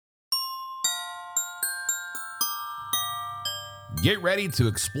Get ready to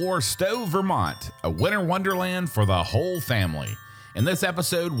explore Stowe, Vermont, a winter wonderland for the whole family. In this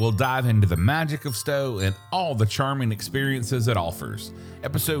episode, we'll dive into the magic of Stowe and all the charming experiences it offers.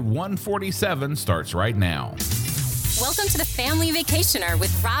 Episode 147 starts right now. Welcome to the Family Vacationer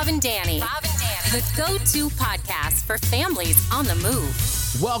with Rob and Danny. The go-to podcast for families on the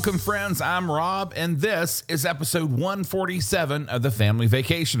move. Welcome, friends. I'm Rob, and this is episode 147 of the Family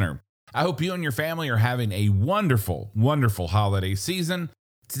Vacationer. I hope you and your family are having a wonderful, wonderful holiday season.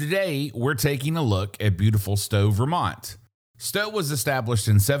 Today, we're taking a look at beautiful Stowe, Vermont. Stowe was established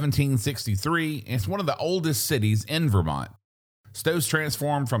in 1763, and it's one of the oldest cities in Vermont. Stowe's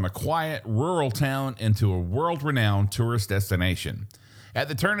transformed from a quiet, rural town into a world-renowned tourist destination. At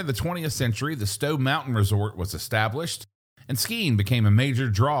the turn of the 20th century, the Stowe Mountain Resort was established, and skiing became a major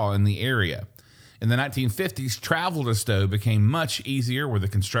draw in the area. In the 1950s, travel to Stowe became much easier with the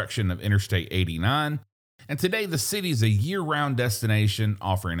construction of Interstate 89, and today the city is a year-round destination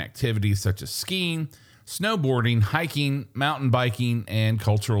offering activities such as skiing, snowboarding, hiking, mountain biking, and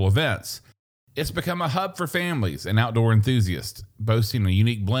cultural events. It's become a hub for families and outdoor enthusiasts, boasting a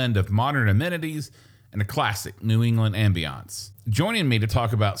unique blend of modern amenities and a classic New England ambiance. Joining me to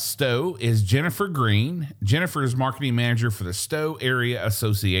talk about Stowe is Jennifer Green. Jennifer is marketing manager for the Stowe Area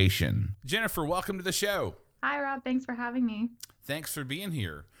Association. Jennifer, welcome to the show. Hi, Rob. Thanks for having me. Thanks for being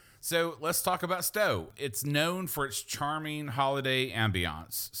here. So let's talk about Stowe. It's known for its charming holiday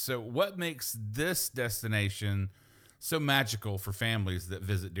ambiance. So what makes this destination so magical for families that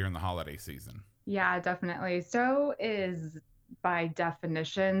visit during the holiday season? Yeah, definitely. Stowe is, by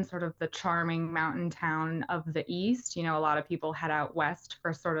definition, sort of the charming mountain town of the East. You know, a lot of people head out west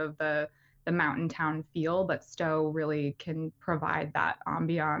for sort of the mountain town feel, but Stowe really can provide that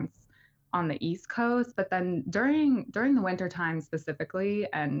ambiance on the East Coast. But then during the winter time specifically,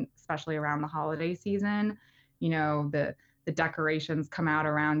 and especially around the holiday season, you know, the decorations come out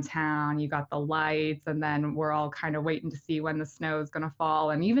around town, you got the lights, and then we're all kind of waiting to see when the snow is going to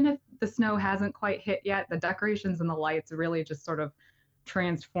fall. And even if the snow hasn't quite hit yet, the decorations and the lights really just sort of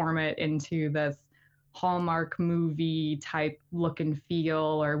transform it into this Hallmark movie type look and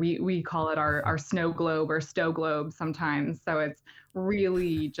feel, or we call it our snow globe or Stowe globe sometimes. So it's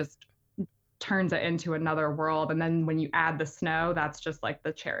really just turns it into another world. And then when you add the snow, that's just like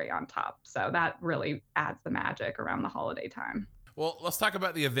the cherry on top. So that really adds the magic around the holiday time. Well, let's talk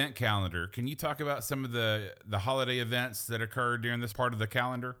about the event calendar. Can you talk about some of the holiday events that occur during this part of the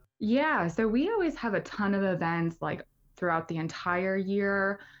calendar? Yeah, so we always have a ton of events like throughout the entire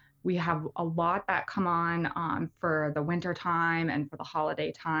year. We have a lot that come on for the winter time and for the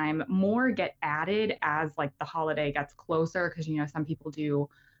holiday time. More get added as like the holiday gets closer, because, you know, some people do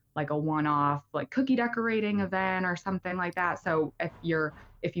like a one-off like cookie decorating event or something like that. So if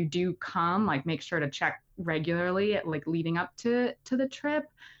you do come, like make sure to check regularly at like leading up to the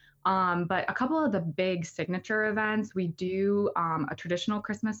trip. But a couple of the big signature events, we do a traditional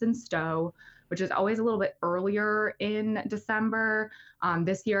Christmas in Stowe, which is always a little bit earlier in December.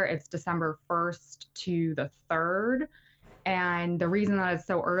 This year it's December 1st to the 3rd. And the reason that it's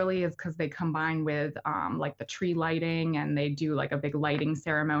so early is because they combine with like the tree lighting, and they do like a big lighting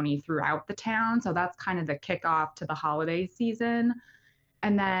ceremony throughout the town. So that's kind of the kickoff to the holiday season.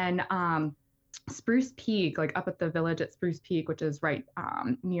 And then Spruce Peak, like up at the village at Spruce Peak, which is right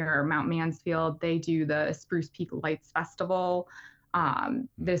near Mount Mansfield, they do the Spruce Peak Lights Festival.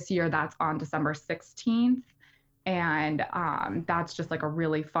 This year that's on December 16th. And that's just like a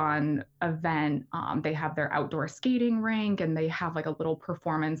really fun event. They have their outdoor skating rink, and they have like a little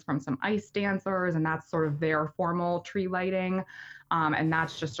performance from some ice dancers, and that's sort of their formal tree lighting. And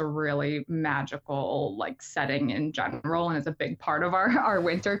that's just a really magical like setting in general, and it's a big part of our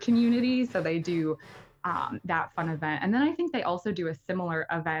winter community. So they do that fun event. And then I think they also do a similar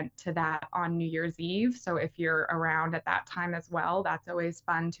event to that on New Year's Eve. So if you're around at that time as well, that's always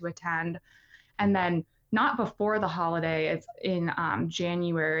fun to attend. And then not before the holiday, it's in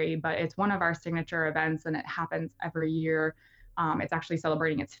January, but it's one of our signature events, and it happens every year. It's actually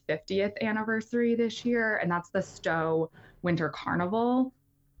celebrating its 50th anniversary this year, and that's the Stowe Winter Carnival.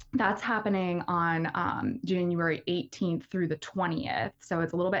 That's happening on January 18th through the 20th, so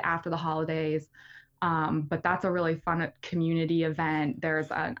it's a little bit after the holidays. But that's a really fun community event.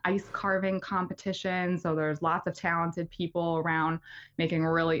 There's an ice carving competition. So there's lots of talented people around making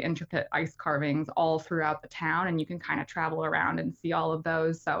really intricate ice carvings all throughout the town. And you can kind of travel around and see all of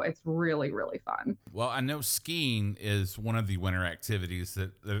those. So it's really, really fun. Well, I know skiing is one of the winter activities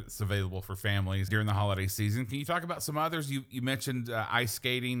that's available for families during the holiday season. Can you talk about some others? You mentioned ice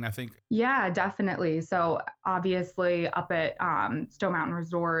skating, I think. Yeah, definitely. So obviously up at Stowe Mountain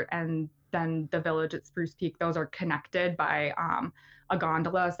Resort and then the village at Spruce Peak, those are connected by a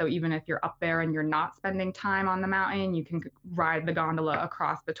gondola. So even if you're up there and you're not spending time on the mountain, you can ride the gondola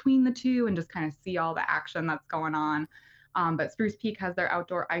across between the two and just kind of see all the action that's going on. But Spruce Peak has their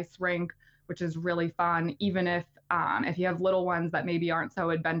outdoor ice rink, which is really fun. Even if you have little ones that maybe aren't so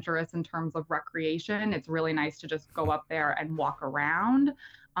adventurous in terms of recreation, it's really nice to just go up there and walk around.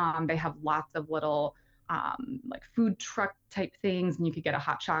 They have lots of little like food truck type things, and you could get a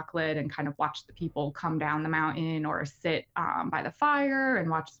hot chocolate and kind of watch the people come down the mountain, or sit by the fire and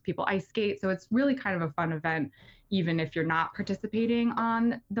watch people ice skate. So it's really kind of a fun event, even if you're not participating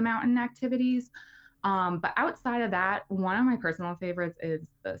on the mountain activities. But outside of that, one of my personal favorites is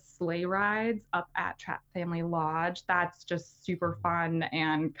the sleigh rides up at Trapp Family Lodge. That's just super fun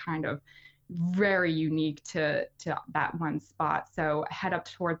and kind of very unique to that one spot. So head up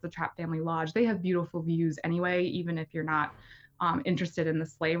towards the Trapp Family Lodge. They have beautiful views anyway, even if you're not interested in the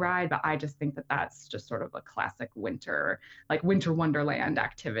sleigh ride. But I just think that that's just sort of a classic winter wonderland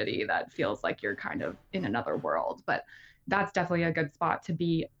activity that feels like you're kind of in another world. But that's definitely a good spot to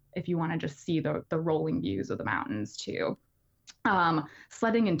be if you want to just see the rolling views of the mountains too.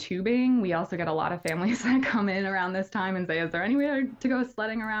 Sledding and tubing, we also get a lot of families that come in around this time and say, is there anywhere to go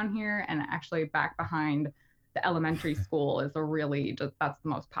sledding around here? And actually back behind the elementary school is that's the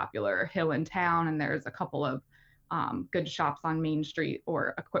most popular hill in town. And there's a couple of good shops on Main Street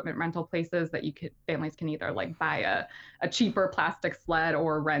or equipment rental places that families can either like buy a cheaper plastic sled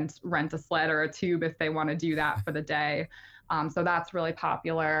or rent a sled or a tube if they want to do that for the day. So that's really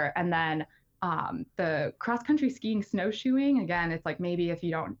popular. And then the cross-country skiing, snowshoeing, again, it's like maybe if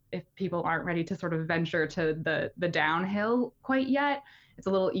people aren't ready to sort of venture to the downhill quite yet, it's a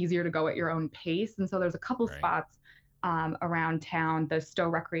little easier to go at your own pace. And so there's a couple spots around town. The Stowe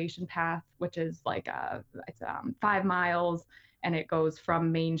Recreation Path, which is like it's 5 miles, and it goes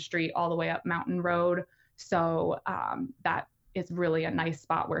from Main Street all the way up Mountain Road. So that is really a nice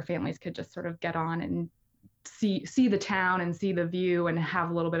spot where families could just sort of get on and see the town and see the view and have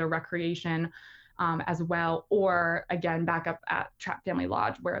a little bit of recreation as well. Or again, back up at Trapp Family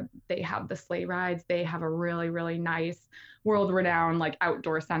Lodge where they have the sleigh rides. They have a really, really nice world-renowned like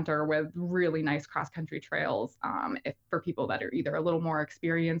outdoor center with really nice cross-country trails for people that are either a little more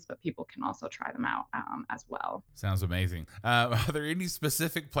experienced, but people can also try them out as well. Sounds amazing. Are there any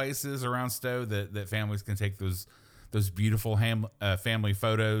specific places around Stowe that families can take those beautiful family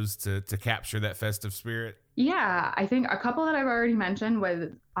photos to capture that festive spirit? Yeah, I think a couple that I've already mentioned was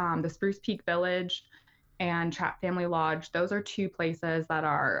the Spruce Peak Village and Trapp Family Lodge. Those are two places that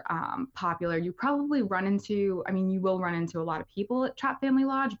are popular. You will run into a lot of people at Trapp Family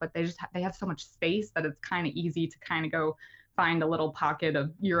Lodge, but they have so much space that it's kind of easy to kind of go find a little pocket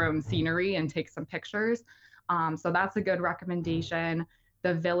of your own scenery and take some pictures. So that's a good recommendation.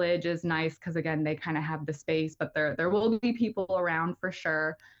 The village is nice because, again, they kind of have the space, but there will be people around for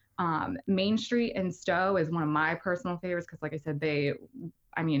sure. Main Street in Stowe is one of my personal favorites because, like I said,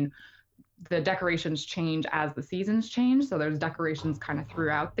 the decorations change as the seasons change. So there's decorations kind of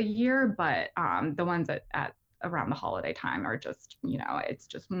throughout the year, but the ones at around the holiday time are just, it's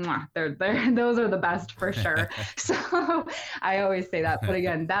just, those are the best for sure. So I always say that, but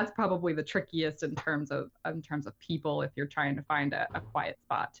again, that's probably the trickiest in terms of people, if you're trying to find a quiet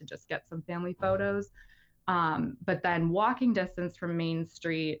spot to just get some family photos. But then walking distance from Main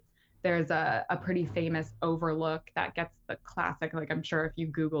Street, there's a pretty famous overlook that gets the classic, like I'm sure if you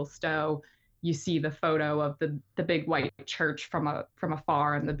Google Stowe, you see the photo of the big white church from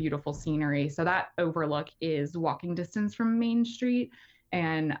afar and the beautiful scenery. So that overlook is walking distance from Main Street.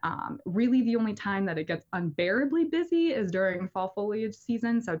 And really the only time that it gets unbearably busy is during fall foliage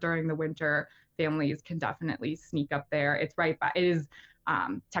season. So during the winter, families can definitely sneak up there. It is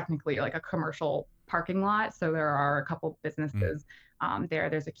technically like a commercial parking lot. So there are a couple businesses there.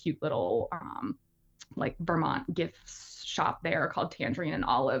 There's a cute little like Vermont gift shop there called Tangerine and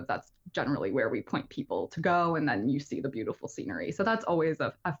Olive. That's generally where we point people to go, and then you see the beautiful scenery. So that's always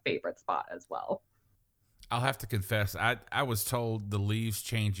a favorite spot as well. I'll have to confess, I was told the leaves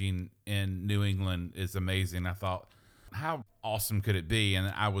changing in New England is amazing. I thought, how awesome could it be?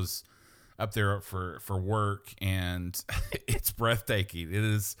 And I was up there for work, and it's breathtaking.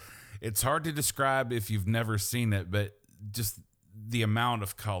 It's hard to describe if you've never seen it, but just the amount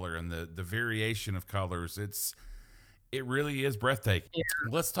of color and the variation of colors, it really is breathtaking. Yeah.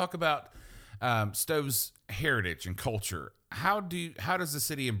 Let's talk about Stowe's heritage and culture. How does the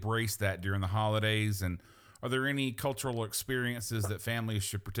city embrace that during the holidays? And are there any cultural experiences that families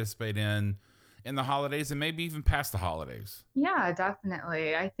should participate in the holidays and maybe even past the holidays? Yeah,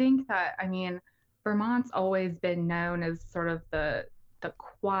 definitely. I think that, Vermont's always been known as sort of the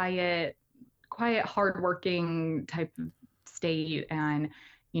quiet, quiet, hardworking type of state, and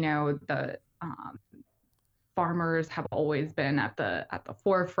the farmers have always been at the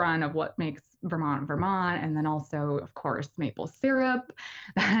forefront of what makes Vermont Vermont. And then also, of course, maple syrup.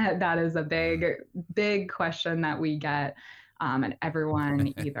 That is a big question that we get, and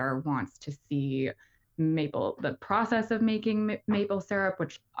everyone either wants to see the process of making maple syrup,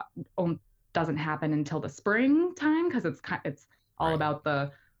 which doesn't happen until the springtime, because it's all Right. about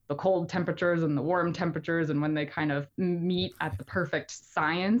the cold temperatures and the warm temperatures and when they kind of meet at the perfect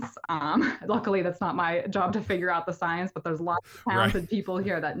science. Luckily, that's not my job to figure out the science, but there's lots of talented people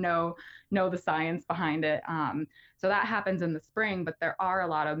here that know the science behind it. So that happens in the spring, but there are a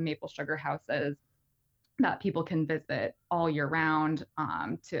lot of maple sugar houses that people can visit all year round,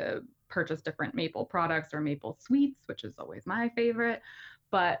 to purchase different maple products or maple sweets, which is always my favorite.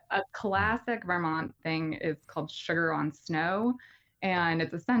 But a classic Vermont thing is called sugar on snow. And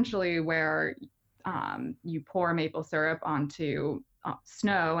it's essentially where you pour maple syrup onto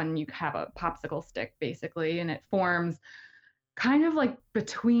snow, and you have a popsicle stick basically, and it forms kind of like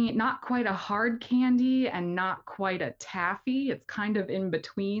between, not quite a hard candy and not quite a taffy. It's kind of in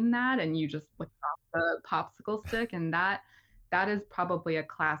between that, and you just lick off the popsicle stick, and that is probably a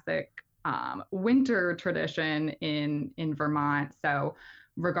classic winter tradition in Vermont. So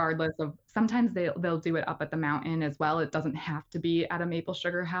regardless of, sometimes they'll do it up at the mountain as well. It doesn't have to be at a maple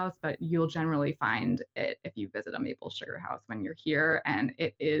sugar house, but you'll generally find it if you visit a maple sugar house when you're here, and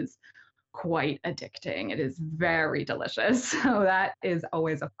it is quite addicting. It is very delicious. So that is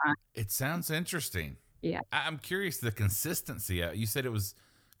always a fun. It sounds interesting. Yeah. I'm curious the consistency. You said it was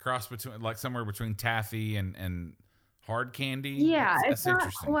crossed between, like, somewhere between taffy and hard candy. Yeah, That's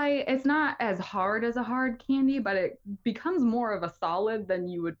interesting. it's not as hard as a hard candy, but it becomes more of a solid than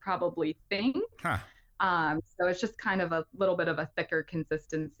you would probably think. Huh. So it's just kind of a little bit of a thicker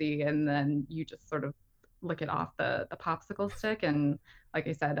consistency, and then you just sort of lick it off the popsicle stick. And like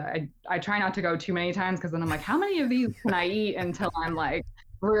I said, I try not to go too many times, because then I'm like, how many of these can I eat until I'm like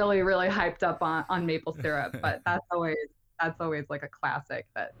really, really hyped up on maple syrup? But that's always like a classic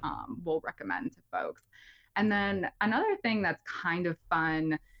that we'll recommend to folks. And then another thing that's kind of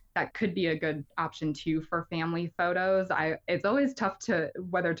fun that could be a good option too for family photos. It's always tough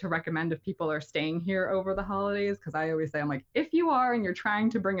whether to recommend if people are staying here over the holidays, because I always say, I'm like, if you are and you're trying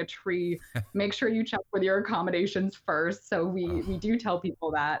to bring a tree, make sure you check with your accommodations first. So we do tell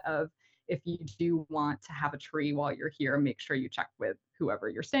people that, of if you do want to have a tree while you're here, make sure you check with whoever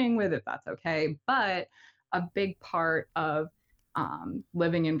you're staying with, if that's okay. But a big part of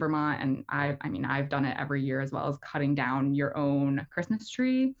living in Vermont, and I mean, I've done it every year as well, as cutting down your own Christmas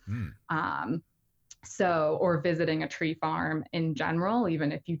tree. Or visiting a tree farm in general,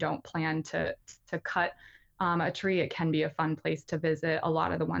 even if you don't plan to cut a tree, it can be a fun place to visit. A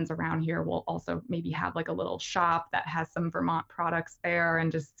lot of the ones around here will also maybe have like a little shop that has some Vermont products there,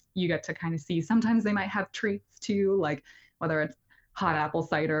 and just you get to kind of see. Sometimes they might have treats too, like whether it's hot apple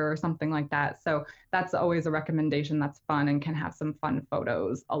cider or something like that. So that's always a recommendation that's fun and can have some fun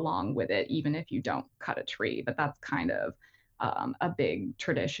photos along with it, even if you don't cut a tree. But that's kind of a big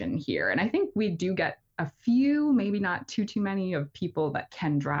tradition here. And I think we do get a few, maybe not too many, of people that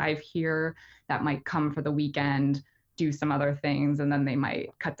can drive here that might come for the weekend, do some other things, and then they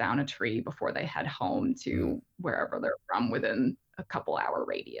might cut down a tree before they head home to wherever they're from within a couple hour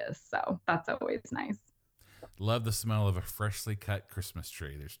radius. So that's always nice. Love the smell of a freshly cut Christmas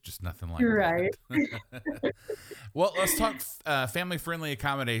tree. There's just nothing like right. that. Well, let's talk family-friendly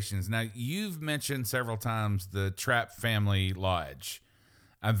accommodations. Now, you've mentioned several times the Trapp Family Lodge.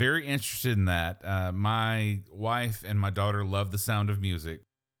 I'm very interested in that. My wife and my daughter love the sound of music.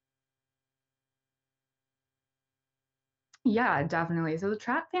 Yeah, definitely. So the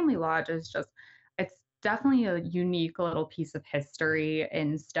Trapp Family Lodge is it's definitely a unique little piece of history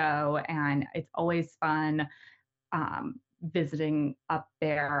in Stowe, and it's always fun visiting up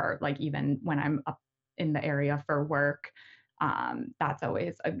there, like even when I'm up in the area for work.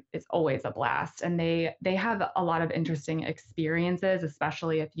 It's always a blast. And they have a lot of interesting experiences,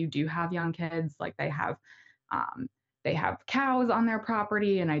 especially if you do have young kids. Like they have cows on their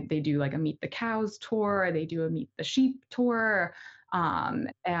property, and they do like a meet the cows tour. They do a meet the sheep tour.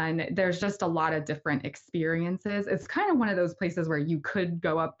 And there's just a lot of different experiences. It's kind of one of those places where you could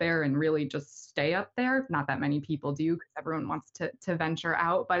go up there and really just stay up there. Not that many people do, because everyone wants to venture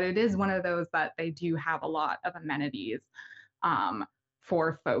out, but it is one of those that they do have a lot of amenities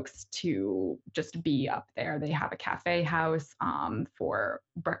for folks to just be up there. They have a cafe house for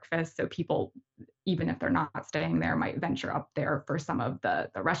breakfast. So people, even if they're not staying there, might venture up there for some of the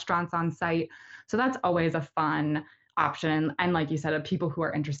restaurants on site. So that's always a fun option. And like you said, of people who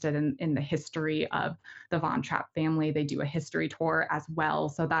are interested in the history of the Von Trapp family, they do a history tour as well,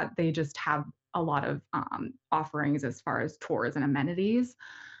 so that they just have a lot of offerings as far as tours and amenities.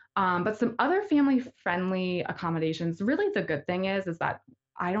 But some other family friendly accommodations, really the good thing is that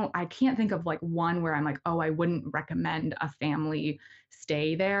I can't think of like one where I'm like, oh, I wouldn't recommend a family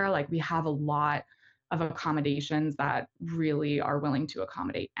stay there. Like we have a lot of accommodations that really are willing to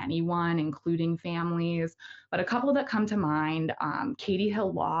accommodate anyone, including families. But a couple that come to mind, Katy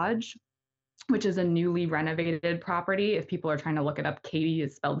Hill Lodge, which is a newly renovated property. If people are trying to look it up, Katy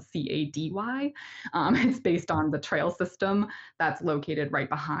is spelled Cady. It's based on the trail system that's located right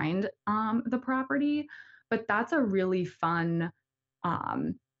behind the property. But that's a really fun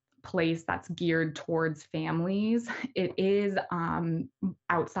um, place that's geared towards families. It is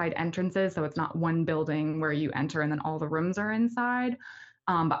outside entrances, so it's not one building where you enter and then all the rooms are inside.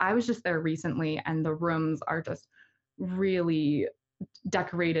 But I was just there recently, and the rooms are just really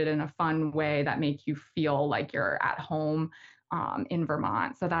decorated in a fun way that make you feel like you're at home in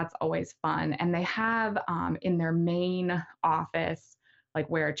Vermont. So that's always fun. And they have in their main office, like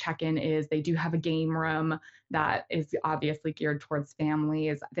where check-in is, they do have a game room that is obviously geared towards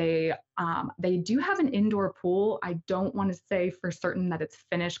families. They do have an indoor pool. I don't want to say for certain that it's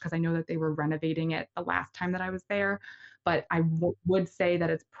finished because I know that they were renovating it the last time that I was there, but I would say that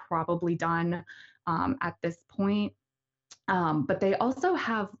it's probably done at this point. But they also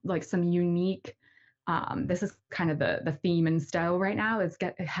have like some unique, this is kind of the theme in Stowe right now, is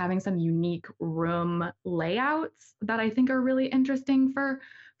having some unique room layouts that I think are really interesting for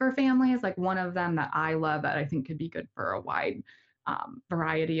families. Like one of them that I love that I think could be good for a wide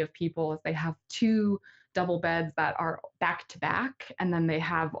variety of people is they have two double beds that are back to back, and then they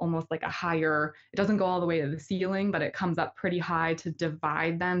have almost like a higher, it doesn't go all the way to the ceiling, but it comes up pretty high to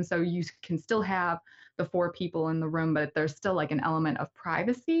divide them, so you can still have the four people in the room, but there's still like an element of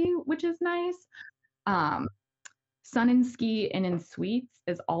privacy, which is nice. um, Sun and Ski Inn and Suites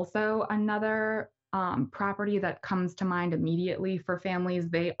is also another property that comes to mind immediately for families.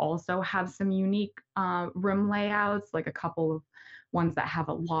 They also have some unique room layouts, like a couple of ones that have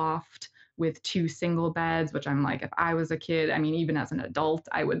a loft with two single beds, which I'm like, if I was a kid, I mean, even as an adult,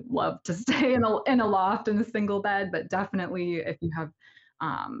 I would love to stay in a loft in a single bed. But definitely, if you have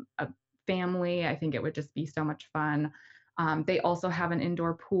a family, I think it would just be so much fun. They also have an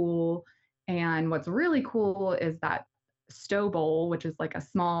indoor pool. And what's really cool is that Stowe Bowl, which is like a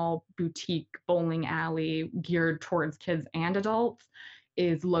small boutique bowling alley geared towards kids and adults,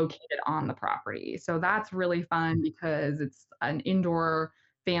 is located on the property. So that's really fun because it's an indoor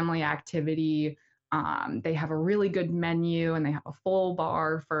family activity. They have a really good menu and they have a full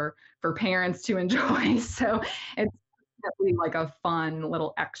bar for parents to enjoy. So it's definitely like a fun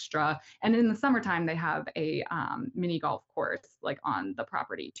little extra. And in the summertime, they have a mini golf course like on the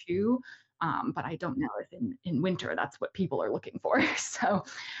property too. But I don't know if in winter that's what people are looking for. So,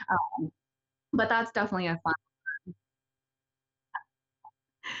 but that's definitely a fun,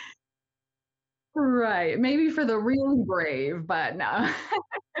 right? Maybe for the really brave, but no.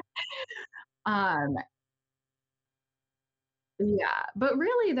 um, Yeah, but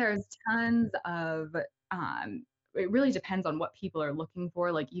really there's tons of it really depends on what people are looking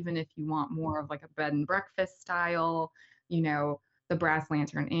for. Like even if you want more of like a bed and breakfast style, you know, the Brass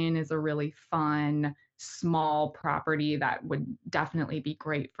Lantern Inn is a really fun small property that would definitely be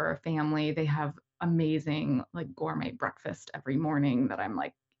great for a family. They have amazing like gourmet breakfast every morning that I'm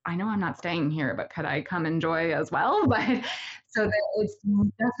like, I know I'm not staying here, but could I come enjoy as well? But so that it's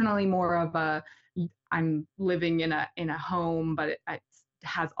definitely more of a I'm living in a home, but it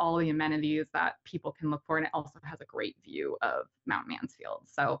has all the amenities that people can look for, and it also has a great view of Mount Mansfield.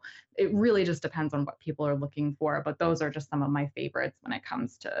 So it really just depends on what people are looking for, but those are just some of my favorites when it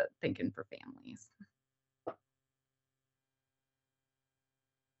comes to thinking for families.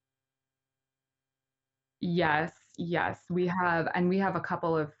 Yes, yes, we have a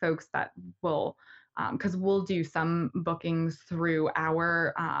couple of folks that will, because we'll do some bookings through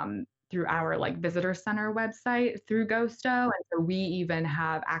our like visitor center website through Gusto, and so we even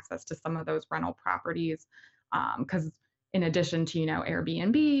have access to some of those rental properties, because in addition to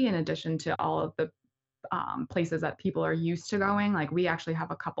Airbnb, in addition to all of the places that people are used to going. Like we actually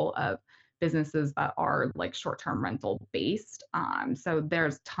have a couple of businesses that are like short-term rental based. So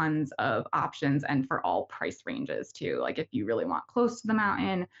there's tons of options and for all price ranges too. Like if you really want close to the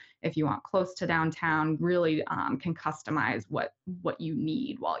mountain, if you want close to downtown, really can customize what you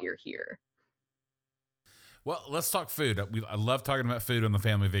need while you're here. Well, let's talk food. I love talking about food on the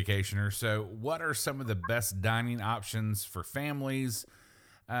Family Vacationer. So, what are some of the best dining options for families?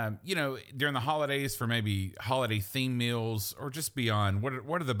 During the holidays for maybe holiday theme meals or just beyond,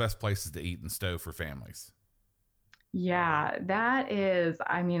 what are the best places to eat in Stowe for families? Yeah, that is,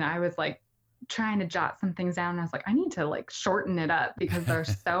 I mean, I was like trying to jot some things down and I was like, I need to like shorten it up because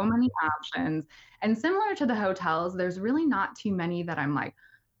there's so many options. And similar to the hotels, there's really not too many that I'm like,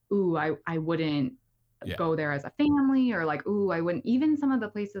 ooh, I wouldn't Yeah. go there as a family, or like, ooh, I wouldn't. Even some of the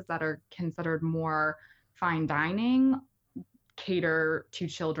places that are considered more fine dining cater to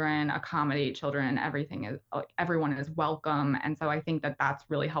children, accommodate children, everything is like everyone is welcome. And so I think that that's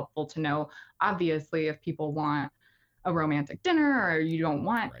really helpful to know. Obviously, if people want a romantic dinner or you don't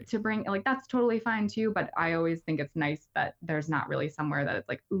want Right. to bring, like, that's totally fine too, but I always think it's nice that there's not really somewhere that it's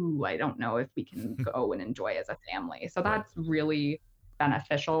like, ooh, I don't know if we can go and enjoy as a family. So Right. that's really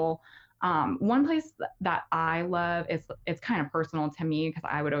beneficial. One place that I love is, it's kind of personal to me because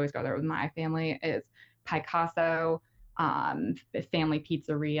I would always go there with my family, is Picasso, family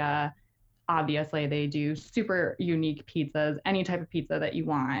pizzeria. Obviously, they do super unique pizzas. Any type of pizza that you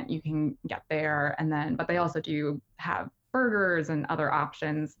want, you can get there. And then, but they also do have burgers and other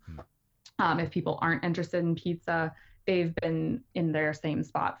options. If people aren't interested in pizza, they've been in their same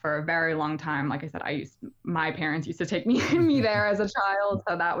spot for a very long time. Like I said, my parents used to take me there as a child,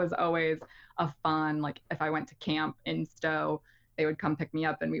 so that was always a fun. Like if I went to camp in Stowe, they would come pick me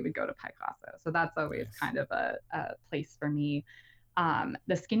up and we would go to Picasso. So that's always Nice. kind of a place for me.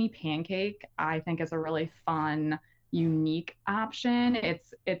 The skinny pancake, I think, is a really fun, unique option. It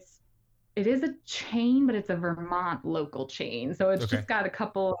is a chain, but it's a Vermont local chain. So it's Okay. just got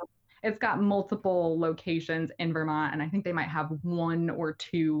it's got multiple locations in Vermont, and I think they might have one or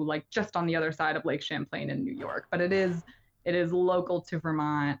two like just on the other side of Lake Champlain in New York. But it is local to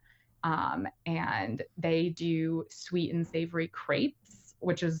Vermont, and they do sweet and savory crepes,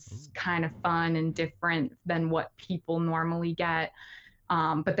 which is kind of fun and different than what people normally get.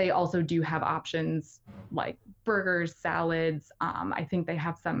 But they also do have options like burgers, salads. I think they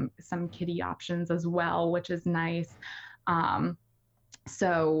have some kiddie options as well, which is nice.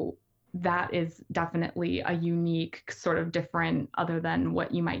 So that is definitely a unique sort of different, other than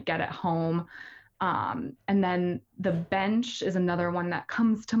what you might get at home. And then the bench is another one that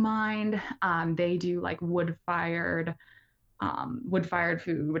comes to mind. They do like wood fired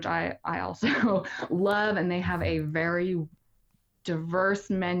food, which I also love, and they have a very diverse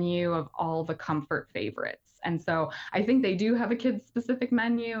menu of all the comfort favorites. And so I think they do have a kids specific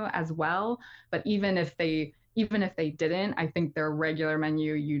menu as well, but even if they didn't, I think their regular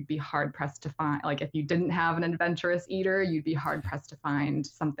menu, you'd be hard pressed to find, like if you didn't have an adventurous eater, you'd be hard pressed to find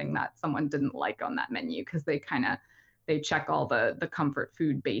something that someone didn't like on that menu, because they check all the comfort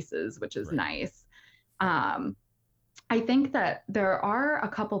food bases, which is Right. nice. I think that there are a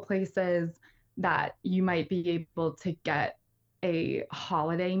couple places that you might be able to get a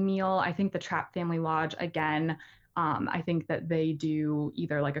holiday meal. I think the Trapp Family Lodge, again, I think that they do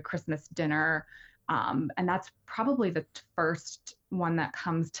either like a Christmas dinner, and that's probably the first one that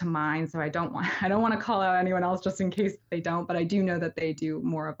comes to mind. So I don't want to call out anyone else just in case they don't, but I do know that they do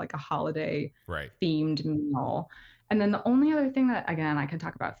more of like a holiday Right. themed meal. And then the only other thing that, again, I could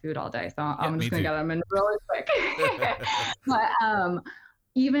talk about food all day, so Yeah, I'm me just going to too. get them in really quick. But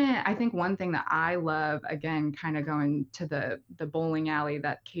even I think one thing that I love, again, kind of going to the bowling alley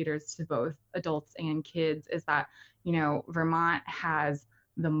that caters to both adults and kids, is that, Vermont has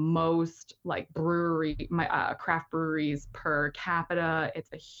the most like craft breweries per capita.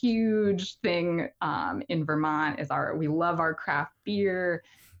 It's a huge thing in Vermont. We love our craft beer.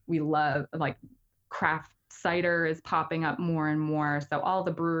 We love like craft cider is popping up more and more. So all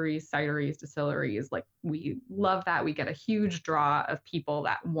the breweries, cideries, distilleries, like we love that. We get a huge draw of people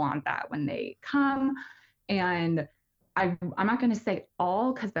that want that when they come. And I'm not going to say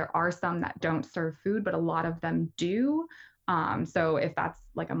all, because there are some that don't serve food, but a lot of them do. So if that's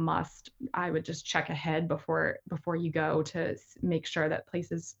like a must, I would just check ahead before you go to make sure that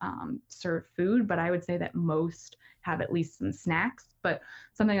places serve food. But I would say that most have at least some snacks. But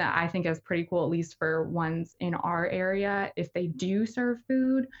something that I think is pretty cool, at least for ones in our area, if they do serve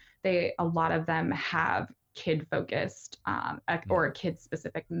food, a lot of them have kid focused or a kid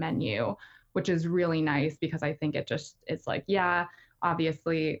specific menu, which is really nice, because I think it's like, yeah,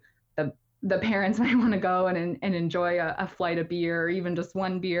 obviously the parents might want to go and enjoy a flight of beer, or even just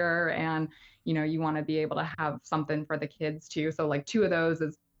one beer, and you want to be able to have something for the kids too. So like two of those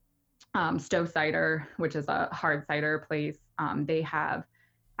is Stowe Cider, which is a hard cider place. They have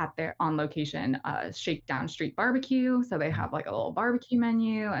at their on location Shakedown Street Barbecue, so they have like a little barbecue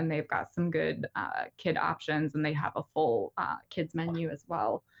menu, and they've got some good kid options, and they have a full kids menu as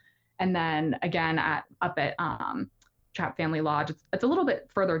well. And then again up at Trap Family Lodge. It's a little bit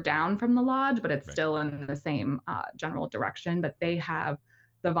further down from the lodge, but it's Right. still in the same general direction. But they have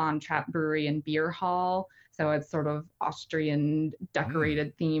the Von Trapp Brewery and Beer Hall. So it's sort of Austrian Mm.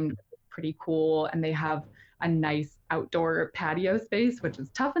 decorated themed, pretty cool. And they have a nice outdoor patio space, which is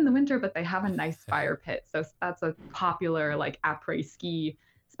tough in the winter, but they have a nice fire pit. So that's a popular like après ski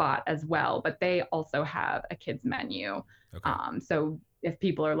spot as well. But they also have a kids menu. Okay. So if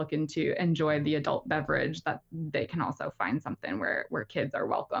people are looking to enjoy the adult beverage, that they can also find something where kids are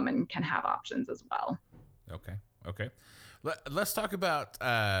welcome and can have options as well. Okay. Okay. Let's talk about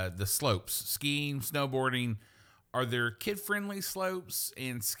the slopes, skiing, snowboarding. Are there kid-friendly slopes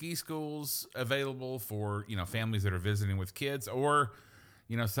and ski schools available for, families that are visiting with kids, or,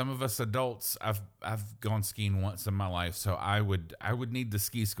 some of us adults? I've gone skiing once in my life, so I would need the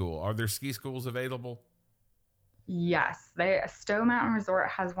ski school. Are there ski schools available? Yes, Stowe Mountain Resort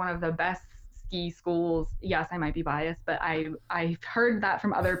has one of the best ski schools. Yes, I might be biased, but I've heard that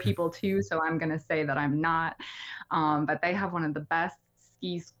from other people too, so I'm gonna say that I'm not. But they have one of the best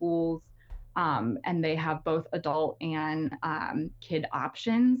ski schools, and they have both adult and kid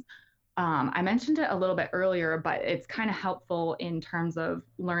options. I mentioned it a little bit earlier, but it's kind of helpful in terms of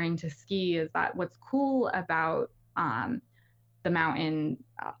learning to ski. Is that what's cool about the mountain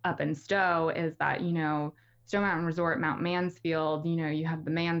up in Stowe is that, Stowe Mountain Resort, Mount Mansfield, you have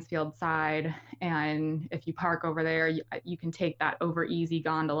the Mansfield side. And if you park over there, you can take that over easy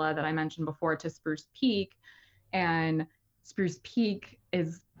gondola that I mentioned before to Spruce Peak. And Spruce Peak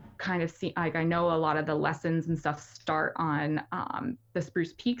is kind of like I know a lot of the lessons and stuff start on the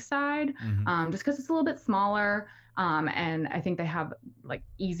Spruce Peak side, Mm-hmm. just because it's a little bit smaller. And I think they have like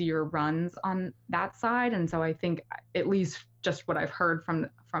easier runs on that side. And so I think at least just what I've heard from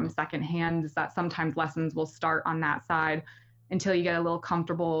secondhand is that sometimes lessons will start on that side until you get a little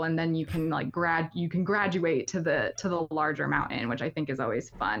comfortable, and then you can graduate to the larger mountain, which I think is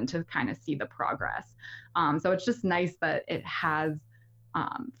always fun to kind of see the progress. So it's just nice that it has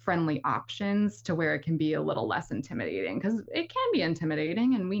friendly options to where it can be a little less intimidating, because it can be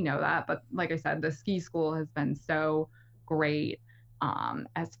intimidating and we know that. But like I said, the ski school has been so great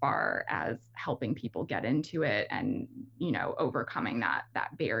as far as helping people get into it and, overcoming that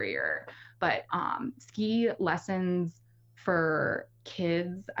barrier. But ski lessons for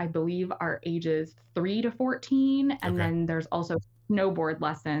kids, I believe, are ages 3 to 14. And Okay. then there's also snowboard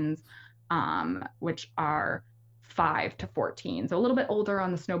lessons, which are 5 to 14. So a little bit older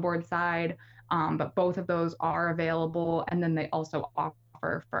on the snowboard side, but both of those are available. And then they also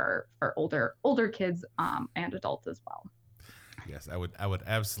offer for older kids and adults as well. Yes, I would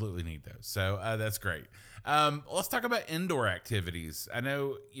absolutely need those. So that's great. Let's talk about indoor activities. I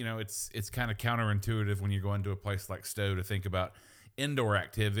know it's kind of counterintuitive when you go into a place like Stowe to think about indoor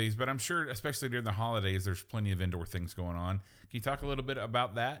activities, but I'm sure, especially during the holidays, there's plenty of indoor things going on. Can you talk a little bit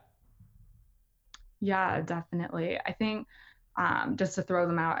about that? Yeah, definitely. I think just to throw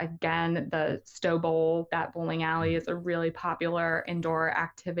them out again, the Stowe Bowl, that bowling alley, is a really popular indoor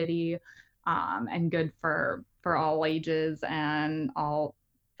activity, and good for all ages and all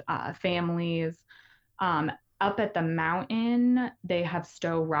families. Up at the mountain, they have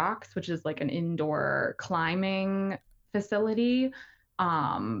Stowe Rocks, which is like an indoor climbing facility.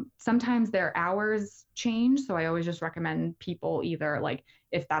 Sometimes their hours change, so I always just recommend people either like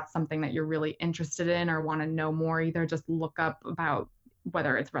if that's something that you're really interested in or want to know more, either just look up about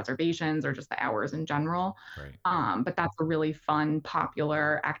whether it's reservations or just the hours in general. Right. But that's a really fun,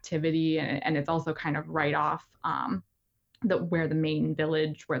 popular activity, and it's also kind of right off where the main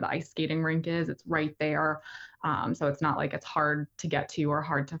village, where the ice skating rink is. It's right there, so it's not like it's hard to get to or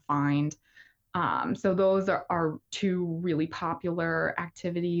hard to find. So those are two really popular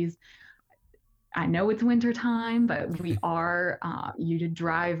activities. I know it's winter time, but we are you to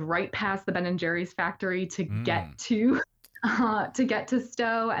drive right past the Ben and Jerry's factory to Mm. get to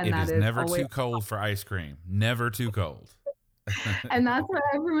Stowe, and It that is is never always, too cold for ice cream. Never too cold. and that's what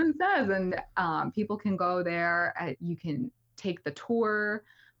everyone says. And people can go there. You can take the tour,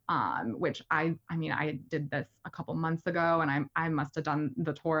 which I mean, I did this a couple months ago, and I must have done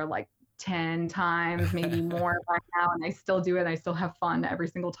the tour like 10 times, maybe more by now, and I still do it. I still have fun every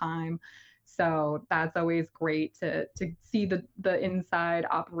single time. So that's always great to see the inside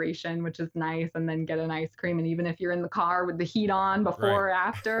operation, which is nice, and then get an ice cream. And even if you're in the car with the heat on Right. before or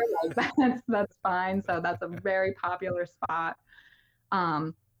after, like that's fine. So that's a very popular spot.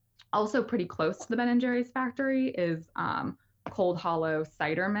 Um, Also pretty close to the Ben and Jerry's factory is Cold Hollow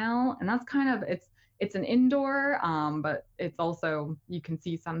Cider Mill, and that's kind of it's an indoor, but it's also you can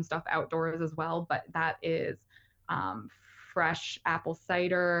see some stuff outdoors as well. But that is fresh apple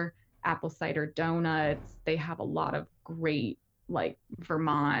cider donuts. They have a lot of great like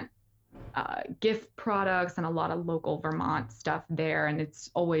Vermont gift products and a lot of local Vermont stuff there. And it's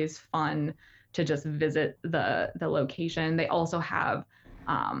always fun to just visit the location. They also have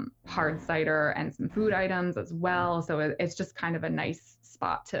hard cider and some food items as well. So it's just kind of a nice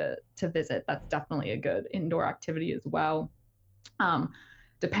spot to visit. That's definitely a good indoor activity as well.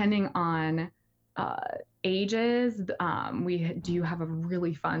 Depending on ages, we do have a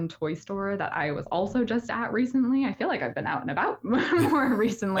really fun toy store that I was also just at recently. I feel like I've been out and about more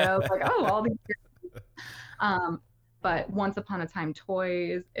recently. I was like, oh, all these but Once Upon a Time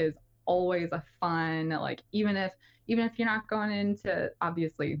Toys is always a fun, like even if you're not going into,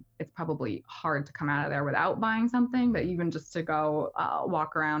 obviously it's probably hard to come out of there without buying something, but even just to go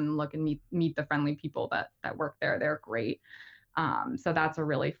walk around and look and meet the friendly people that work there, they're great. So that's a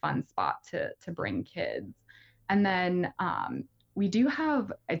really fun spot to bring kids. And then we do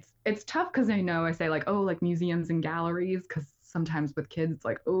have, it's tough because I know I say like, oh, like museums and galleries, because sometimes with kids,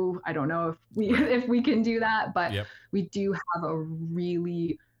 like, oh, I don't know if we can do that, but yep. We do have a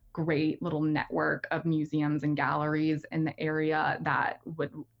really great little network of museums and galleries in the area that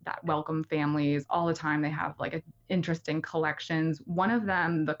welcome families all the time. They have like interesting collections. One of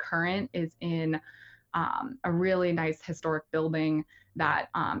them, the Current, is in a really nice historic building that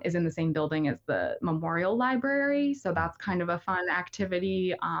is in the same building as the Memorial Library. So that's kind of a fun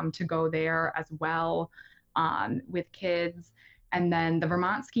activity to go there as well with kids. And then the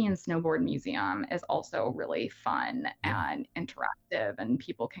Vermont Ski and Snowboard Museum is also really fun and interactive, and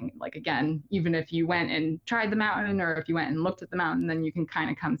people can, like, again, even if you went and tried the mountain or if you went and looked at the mountain, then you can kind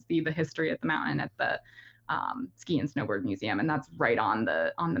of come see the history of the mountain at the Ski and Snowboard Museum, and that's right on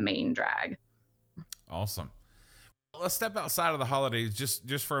the main drag. Awesome. Let's step outside of the holidays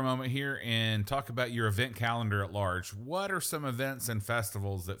just for a moment here and talk about your event calendar at large. What are some events and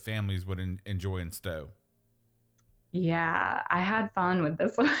festivals that families would enjoy in Stowe? Yeah, I had fun with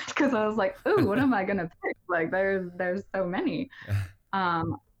this one because I was like, ooh, what am I going to pick? Like, there's so many.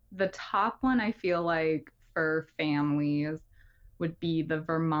 The top one I feel like for families would be the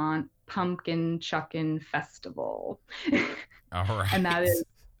Vermont Pumpkin Chuckin' Festival. All right. And that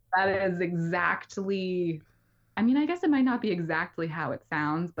is exactly, I mean, I guess it might not be exactly how it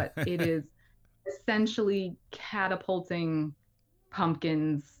sounds, but it is essentially catapulting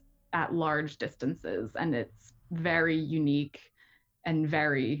pumpkins at large distances. And it's very unique and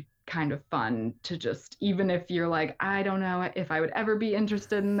very kind of fun to just, even if you're like, I don't know if I would ever be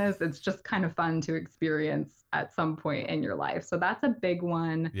interested in this, it's just kind of fun to experience at some point in your life. So that's a big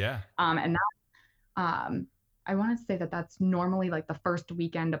one. Yeah. And that, I want to say that that's normally like the first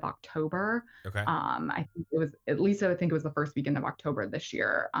weekend of October. Okay. I think it was, at least I think it was the first weekend of October this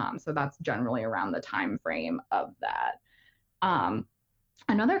year. So that's generally around the time frame of that.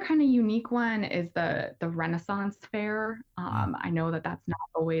 Another kind of unique one is the Renaissance Fair. I know that that's not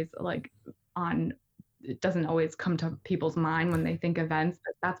always like it doesn't always come to people's mind when they think events,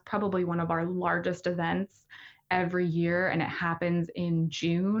 but that's probably one of our largest events every year, and it happens in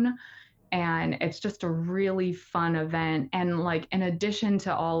June. And it's just a really fun event. And like, in addition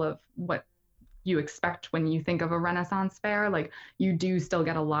to all of what you expect when you think of a Renaissance Fair, like you do still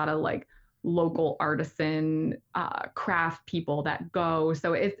get a lot of like local artisan craft people that go.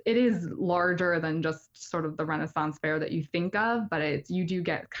 So it is larger than just sort of the Renaissance Fair that you think of, but you do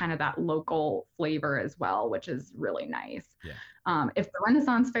get kind of that local flavor as well, which is really nice. Yeah. If the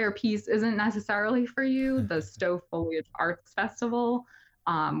Renaissance Fair piece isn't necessarily for you, the Stowe Foliage Arts Festival,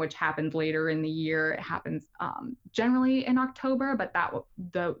 which happens later in the year. It happens generally in October, but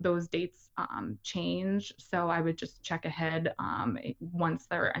those dates change. So I would just check ahead once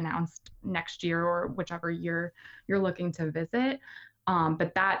they're announced next year or whichever year you're looking to visit.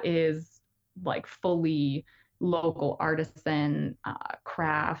 But that is like fully local artisan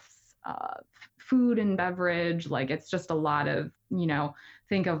crafts, food and beverage. Like it's just a lot of,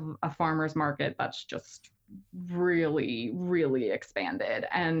 think of a farmer's market that's just really, really expanded.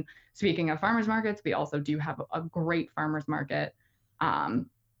 And speaking of farmers markets, we also do have a great farmers market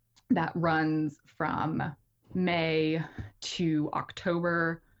that runs from May to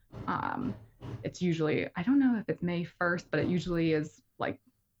October. It's usually, I don't know if it's May 1st, but it usually is like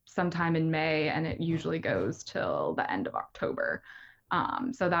sometime in May, and it usually goes till the end of October.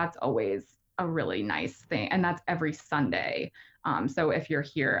 So that's always a really nice thing. And that's every Sunday. So if you're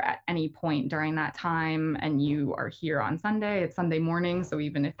here at any point during that time and you are here on Sunday, it's Sunday morning. So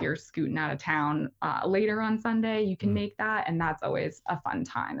even if you're scooting out of town later on Sunday, you can make that. And that's always a fun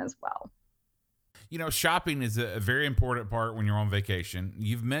time as well. Shopping is a very important part when you're on vacation.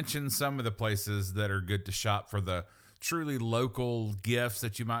 You've mentioned some of the places that are good to shop for the truly local gifts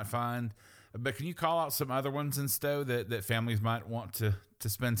that you might find. But can you call out some other ones in Stowe that families might want to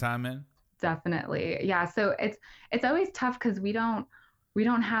spend time in? Definitely. Yeah. So it's always tough because we don't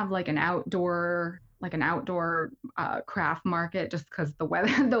have like an outdoor craft market just because the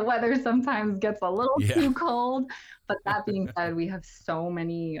weather sometimes gets a little Yeah. too cold. But that being said, we have so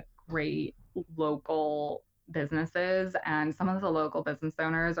many great local businesses, and some of the local business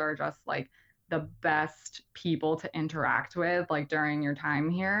owners are just like the best people to interact with like during your time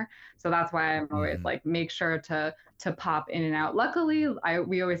here. So that's why I'm always Hmm. like make sure to pop in and out. Luckily,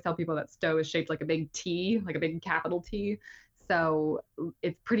 we always tell people that Stowe is shaped like a big T, like a big capital T. So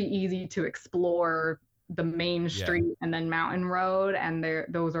it's pretty easy to explore the main Yeah. street and then Mountain Road, and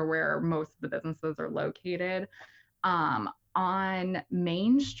those are where most of the businesses are located. On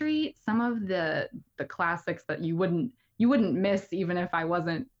Main Street, some of the classics that you wouldn't miss even if I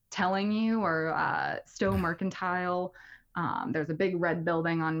wasn't telling you, or Stowe Mercantile. There's a big red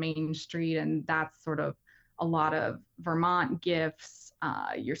building on Main Street, and that's sort of a lot of Vermont gifts,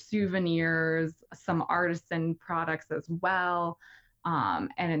 your souvenirs, some artisan products as well.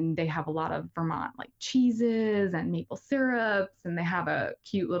 And they have a lot of Vermont like cheeses and maple syrups, and they have a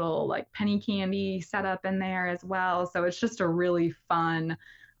cute little like penny candy set up in there as well. So it's just a really fun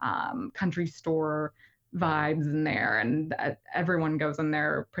country store vibes in there, and everyone goes in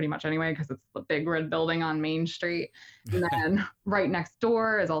there pretty much anyway because it's the big red building on Main Street. And then right next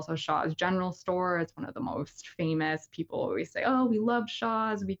door is also Shaw's General Store. It's one of the most famous. People always say, "Oh, we love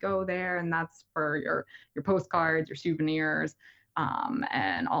Shaw's. We go there," and that's for your postcards, your souvenirs,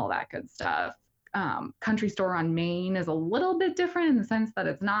 and all that good stuff. Country Store on Main is a little bit different in the sense that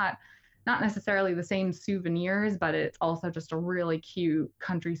it's not necessarily the same souvenirs, but it's also just a really cute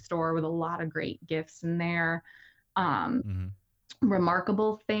country store with a lot of great gifts in there. Um, Hmm.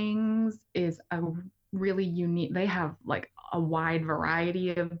 Remarkable Things is a really unique, they have like a wide variety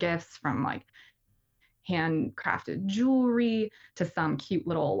of gifts, from like handcrafted jewelry to some cute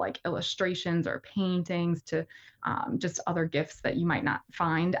little like illustrations or paintings to just other gifts that you might not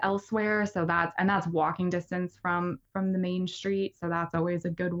find elsewhere. So that's walking distance from the main street. So that's always a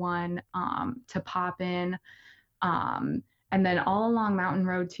good one to pop in. And then all along Mountain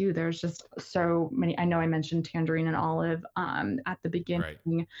Road too, there's just so many. I know I mentioned Tangerine and Olive at the Right.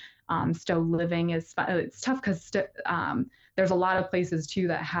 beginning. Stowe Living is fun. It's tough because there's a lot of places too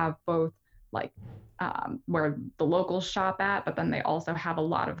that have both like where the locals shop at, but then they also have a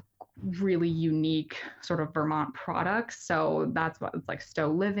lot of really unique sort of Vermont products. So that's what it's like. Stowe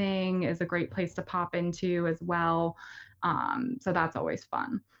Living is a great place to pop into as well. So that's always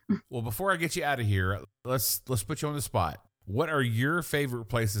fun. Well, before I get you out of here, let's put you on the spot. What are your favorite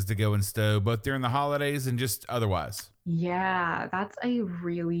places to go in Stowe, both during the holidays and just otherwise? Yeah, that's a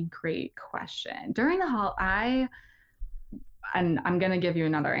really great question. During the and I'm going to give you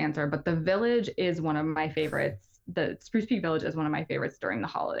another answer, but the village is one of my favorites. The Spruce Peak Village is one of my favorites during the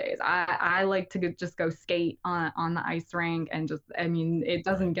holidays. I like to just go skate on the ice rink, and just, I mean, it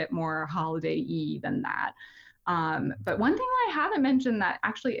doesn't get more holiday-y than that. But one thing I haven't mentioned that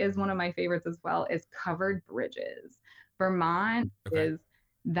actually is one of my favorites as well is covered bridges. Vermont Okay.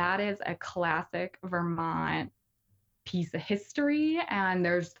 that is a classic Vermont piece of history, and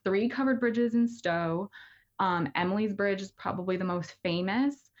there's three covered bridges in Stowe. Emily's Bridge is probably the most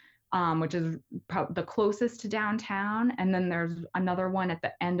famous, which is the closest to downtown. And then there's another one at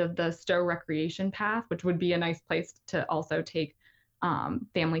the end of the Stowe Recreation Path, which would be a nice place to also take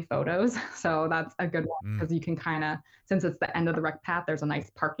family photos. So that's a good one Mm, because you can kind of, since it's the end of the rec path, there's a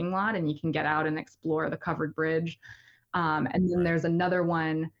nice parking lot and you can get out and explore the covered bridge. And then right. there's another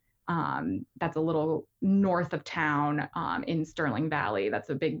one that's a little north of town in Sterling Valley. That's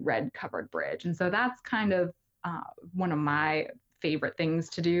a big red covered bridge. And so that's kind of one of my favorite things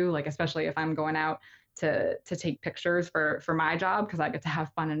to do, like especially if I'm going out to take pictures for my job because I get to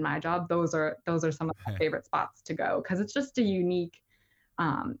have fun in my job. Those are some of my favorite spots to go because it's a unique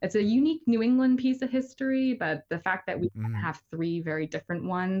New England piece of history, but the fact that we Mm, have three very different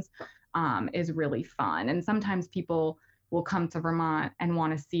ones is really fun. And sometimes people will come to Vermont and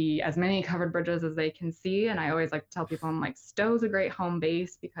want to see as many covered bridges as they can see. And I always like to tell people, I'm like, Stowe's a great home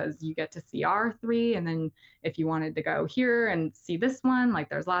base because you get to see our three. And then if you wanted to go here and see this one, like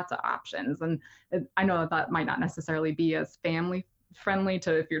there's lots of options. And I know that might not necessarily be as family friendly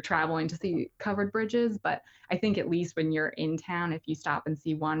to if you're traveling to see covered bridges, but I think at least when you're in town, if you stop and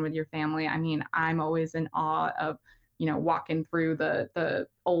see one with your family, I mean, I'm always in awe of walking through the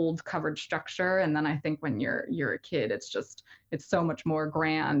old covered structure. And then I think when you're a kid, it's so much more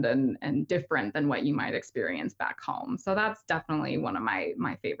grand and different than what you might experience back home. So that's definitely one of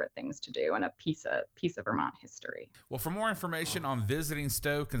my favorite things to do, and a piece of Vermont history. Well, for more information on visiting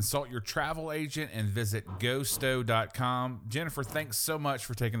Stowe, consult your travel agent and visit gostowe.com. Jennifer, thanks so much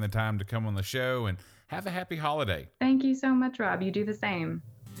for taking the time to come on the show, and have a happy holiday. Thank you so much, Rob. You do the same.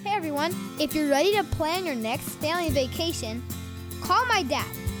 Hey everyone, if you're ready to plan your next family vacation, call my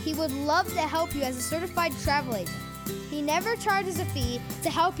dad. He would love to help you as a certified travel agent. He never charges a fee to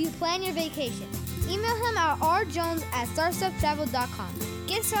help you plan your vacation. Email him at rjones@starsteptravel.com.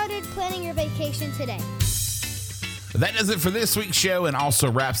 Get started planning your vacation today. That does it for this week's show, and also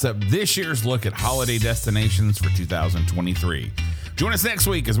wraps up this year's look at holiday destinations for 2023. Join us next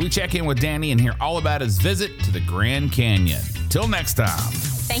week as we check in with Danny and hear all about his visit to the Grand Canyon. Till next time.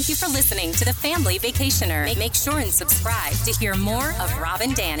 Thank you for listening to The Family Vacationer. Make sure and subscribe to hear more of Rob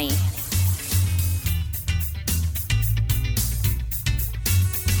and Danny.